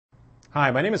Hi,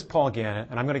 my name is Paul Gannett,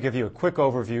 and I'm going to give you a quick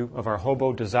overview of our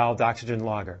Hobo dissolved oxygen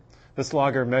logger. This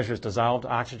logger measures dissolved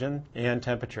oxygen and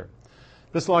temperature.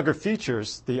 This logger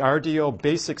features the RDO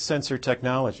basic sensor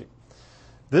technology.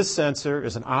 This sensor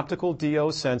is an optical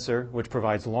DO sensor which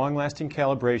provides long-lasting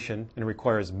calibration and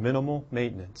requires minimal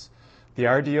maintenance. The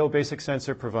RDO basic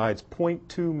sensor provides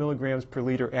 0.2 milligrams per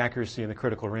liter accuracy in the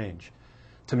critical range.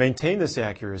 To maintain this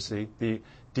accuracy, the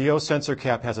DO sensor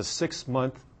cap has a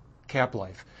 6-month cap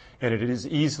life, and it is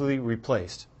easily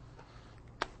replaced.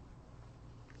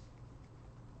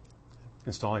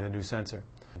 Installing a new sensor.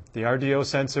 The RDO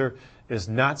sensor is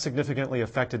not significantly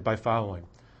affected by fouling.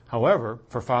 However,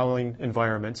 for fouling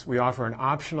environments, we offer an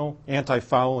optional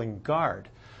anti-fouling guard,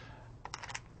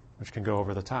 which can go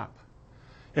over the top.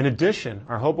 In addition,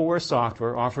 our HoboWare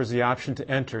software offers the option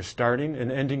to enter starting and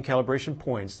ending calibration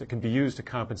points that can be used to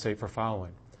compensate for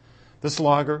fouling. This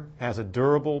logger has a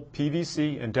durable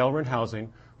PVC and Delrin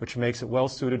housing, which makes it well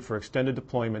suited for extended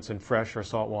deployments in fresh or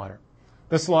salt water.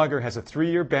 This logger has a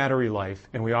 3-year battery life,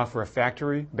 and we offer a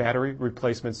factory battery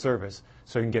replacement service,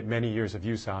 so you can get many years of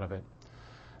use out of it.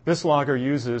 This logger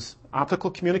uses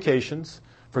optical communications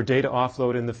for data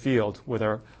offload in the field with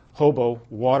our Hobo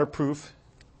waterproof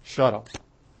shuttle.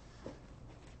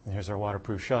 And here's our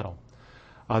waterproof shuttle.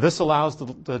 This allows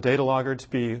the data logger to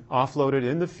be offloaded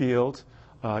in the field,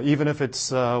 even if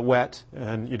it's wet,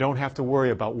 and you don't have to worry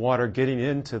about water getting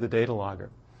into the data logger.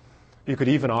 You could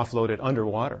even offload it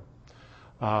underwater.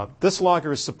 This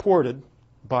logger is supported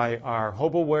by our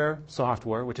HoboWare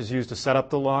software, which is used to set up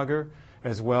the logger,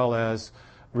 as well as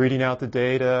reading out the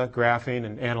data, graphing,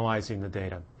 and analyzing the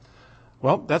data.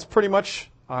 Well, that's pretty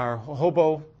much our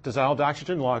Hobo dissolved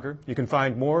oxygen logger. You can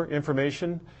find more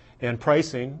information and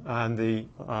pricing on the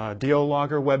DO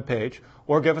Logger webpage,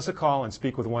 or give us a call and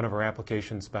speak with one of our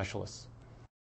application specialists.